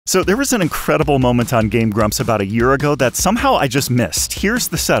So there was an incredible moment on Game Grumps about a year ago that somehow I just missed. Here's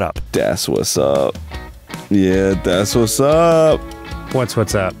the setup. That's what's up. Yeah, that's what's up.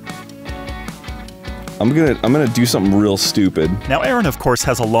 What's up? I'm gonna do something real stupid. Now, Arin, of course,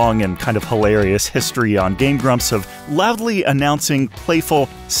 has a long and kind of hilarious history on Game Grumps of loudly announcing playful,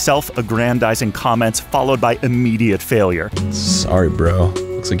 self-aggrandizing comments followed by immediate failure. Sorry, bro.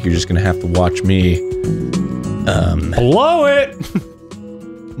 Looks like you're just gonna have to watch me. Blow it!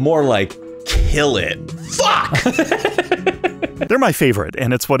 More like, kill it. Fuck! They're my favorite,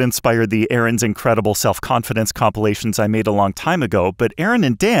 and it's what inspired the Arin's Incredible Self-Confidence compilations I made a long time ago, but Arin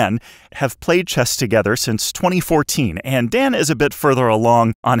and Dan have played chess together since 2014, and Dan is a bit further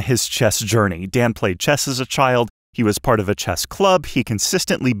along on his chess journey. Dan played chess as a child, he was part of a chess club, he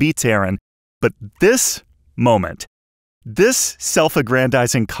consistently beats Arin, but this moment, this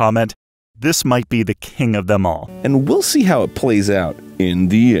self-aggrandizing comment, this might be the king of them all. And we'll see how it plays out in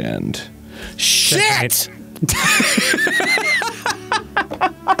the end. Shit! What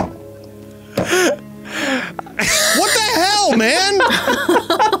the hell, man?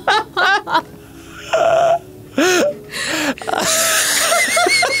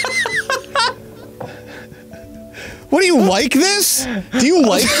 What, do you like this? Do you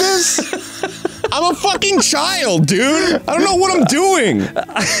like this? I'm a fucking child, dude. I don't know what I'm doing.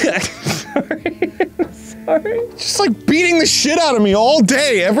 Sorry. Just like beating the shit out of me all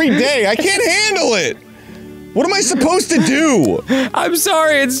day, every day. I can't handle it. What am I supposed to do? I'm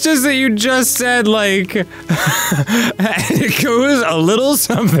sorry, it's just that you just said, like, and it goes a little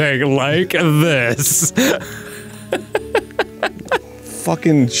something like this.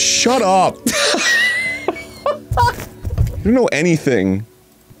 Fucking shut up. You don't know anything.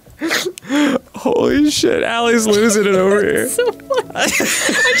 Holy shit, Allie's losing it over here. So funny.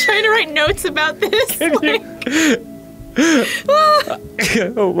 I'm trying to write notes about this.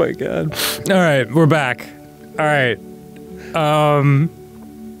 Oh my god. Alright, we're back. Alright.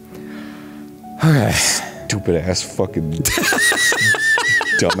 Okay. Stupid ass fucking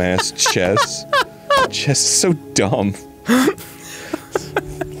dumbass chess. Chess is so dumb.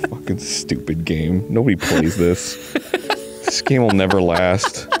 Fucking stupid game. Nobody plays this. This game will never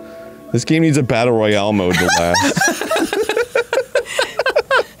last. This game needs a battle royale mode to last.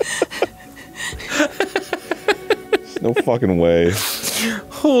 There's no fucking way.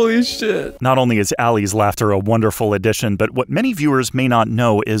 Holy shit. Not only is Allie's laughter a wonderful addition, but what many viewers may not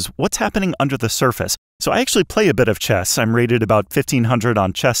know is what's happening under the surface. So I actually play a bit of chess. I'm rated about 1,500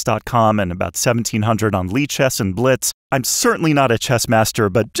 on chess.com and about 1,700 on Lichess and Blitz. I'm certainly not a chess master,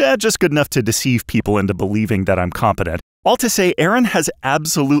 but just good enough to deceive people into believing that I'm competent. All to say, Arin has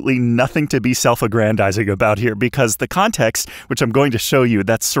absolutely nothing to be self-aggrandizing about here because the context, which I'm going to show you,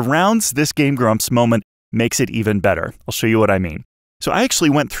 that surrounds this Game Grumps moment makes it even better. I'll show you what I mean. So I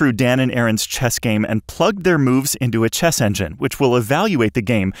actually went through Dan and Arin's chess game and plugged their moves into a chess engine, which will evaluate the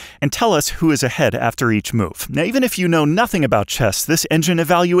game and tell us who is ahead after each move. Now, even if you know nothing about chess, this engine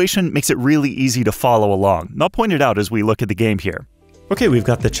evaluation makes it really easy to follow along. And I'll point it out as we look at the game here. Okay, we've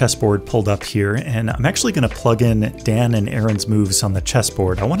got the chessboard pulled up here, and I'm actually going to plug in Dan and Arin's moves on the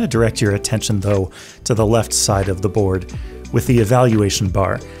chessboard. I want to direct your attention, though, to the left side of the board with the evaluation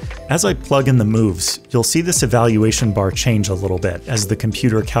bar. As I plug in the moves, you'll see this evaluation bar change a little bit as the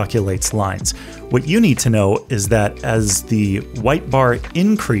computer calculates lines. What you need to know is that as the white bar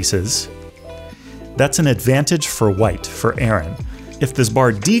increases, that's an advantage for white, for Arin. If this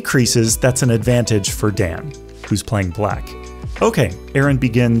bar decreases, that's an advantage for Dan, who's playing black. Okay, Arin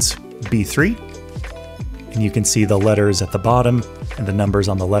begins B3, and you can see the letters at the bottom and the numbers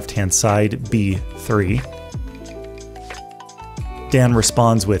on the left-hand side, B3. Dan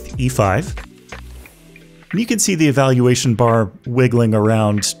responds with E5. And you can see the evaluation bar wiggling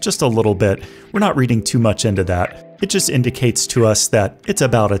around just a little bit. We're not reading too much into that. It just indicates to us that it's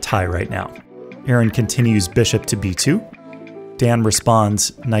about a tie right now. Arin continues bishop to B2. Dan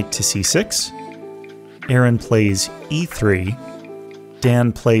responds knight to C6. Arin plays E3.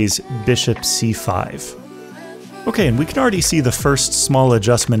 Dan plays bishop C5. Okay, and we can already see the first small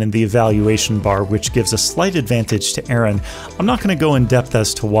adjustment in the evaluation bar, which gives a slight advantage to Arin. I'm not going to go in depth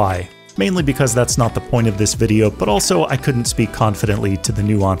as to why, mainly because that's not the point of this video, but also I couldn't speak confidently to the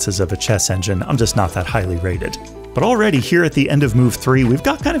nuances of a chess engine. I'm just not that highly rated. But already here at the end of move 3, we've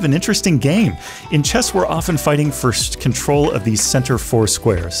got kind of an interesting game. In chess, we're often fighting for control of these center 4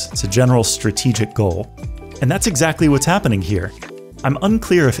 squares. It's a general strategic goal. And that's exactly what's happening here. I'm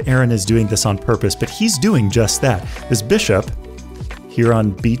unclear if Arin is doing this on purpose, but he's doing just that. This bishop, here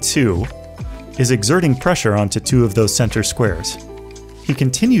on b2, is exerting pressure onto 2 of those center squares. He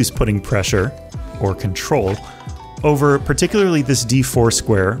continues putting pressure, or control, over particularly this d4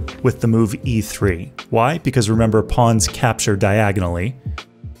 square with the move e3. Why? Because remember, pawns capture diagonally.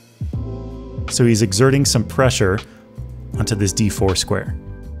 So he's exerting some pressure onto this d4 square.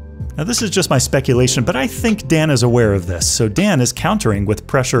 Now this is just my speculation, but I think Dan is aware of this, so Dan is countering with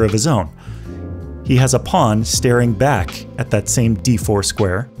pressure of his own. He has a pawn staring back at that same d4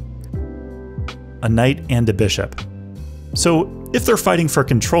 square, a knight and a bishop. So if they're fighting for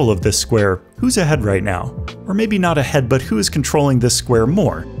control of this square, who's ahead right now? Or maybe not ahead, but who is controlling this square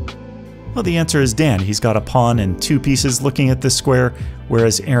more? Well, the answer is Dan. He's got a pawn and 2 pieces looking at this square,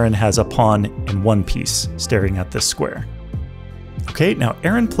 whereas Arin has a pawn and 1 piece staring at this square. Okay, now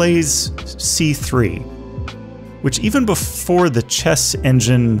Arin plays c3, which even before the chess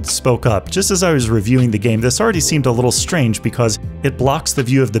engine spoke up, just as I was reviewing the game, this already seemed a little strange because it blocks the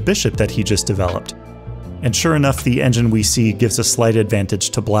view of the bishop that he just developed. And sure enough, the engine we see gives a slight advantage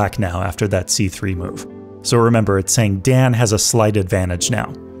to black now after that c3 move. So remember, it's saying Dan has a slight advantage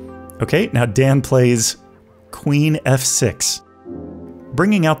now. Okay, now Dan plays queen f6.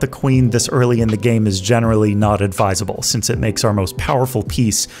 Bringing out the queen this early in the game is generally not advisable, since it makes our most powerful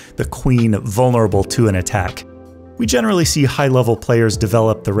piece, the queen, vulnerable to an attack. We generally see high-level players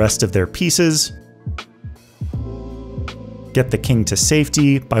develop the rest of their pieces, get the king to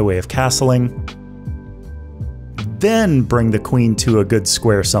safety by way of castling, then bring the queen to a good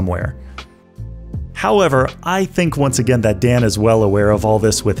square somewhere. However, I think once again that Dan is well aware of all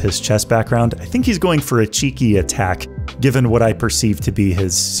this with his chess background. I think he's going for a cheeky attack, given what I perceive to be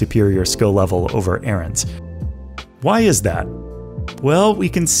his superior skill level over Arin's. Why is that? Well, we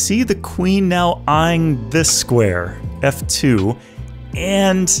can see the queen now eyeing this square, f2,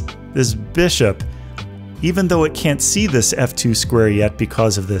 and this bishop, even though it can't see this f2 square yet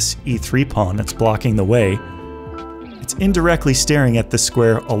because of this e3 pawn that's blocking the way. It's indirectly staring at this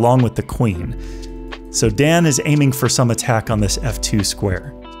square along with the queen. So Dan is aiming for some attack on this f2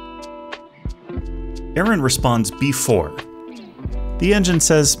 square. Arin responds b4. The engine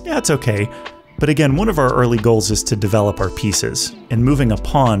says, yeah, it's okay, but again, one of our early goals is to develop our pieces, and moving a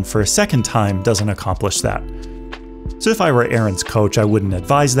pawn for a second time doesn't accomplish that. So if I were Arin's coach, I wouldn't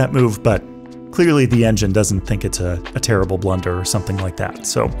advise that move, but clearly the engine doesn't think it's a terrible blunder or something like that.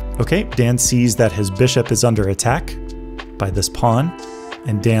 So, okay, Dan sees that his bishop is under attack by this pawn,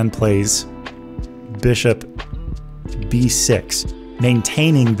 and Dan plays bishop b6,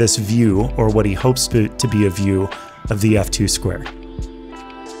 maintaining this view, or what he hopes to be a view, of the f2 square.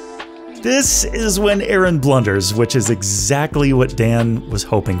 This is when Arin blunders, which is exactly what Dan was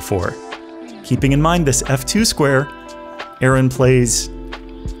hoping for. Keeping in mind this f2 square, Arin plays,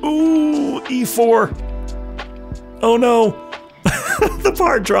 ooh, e4. Oh no, the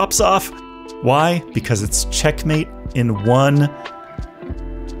bar drops off. Why? Because it's checkmate in 1.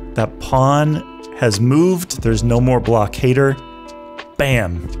 That pawn has moved, there's no more blockader.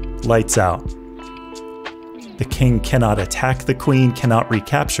 Bam, lights out. The king cannot attack the queen, cannot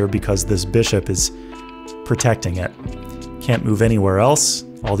recapture because this bishop is protecting it. Can't move anywhere else,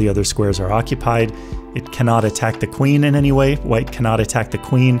 all the other squares are occupied. It cannot attack the queen in any way, white cannot attack the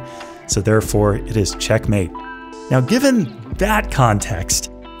queen, so therefore it is checkmate. Now given that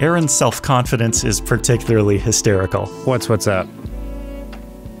context, Arin's self-confidence is particularly hysterical. What's up?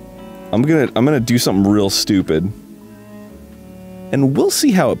 I'm gonna do something real stupid, and we'll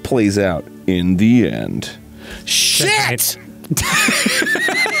see how it plays out in the end. Shit!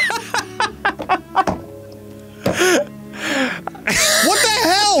 What the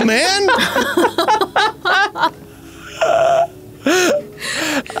hell, man?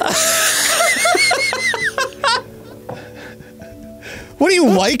 What, do you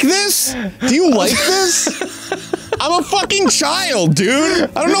like this? Do you like this? I'm a fucking child, dude.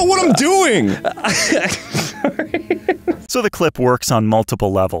 I don't know what I'm doing. So the clip works on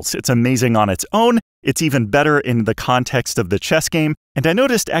multiple levels. It's amazing on its own. It's even better in the context of the chess game. And I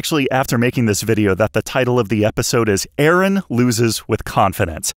noticed actually after making this video that the title of the episode is Arin Loses with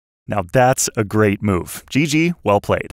Confidence. Now that's a great move. GG, well played.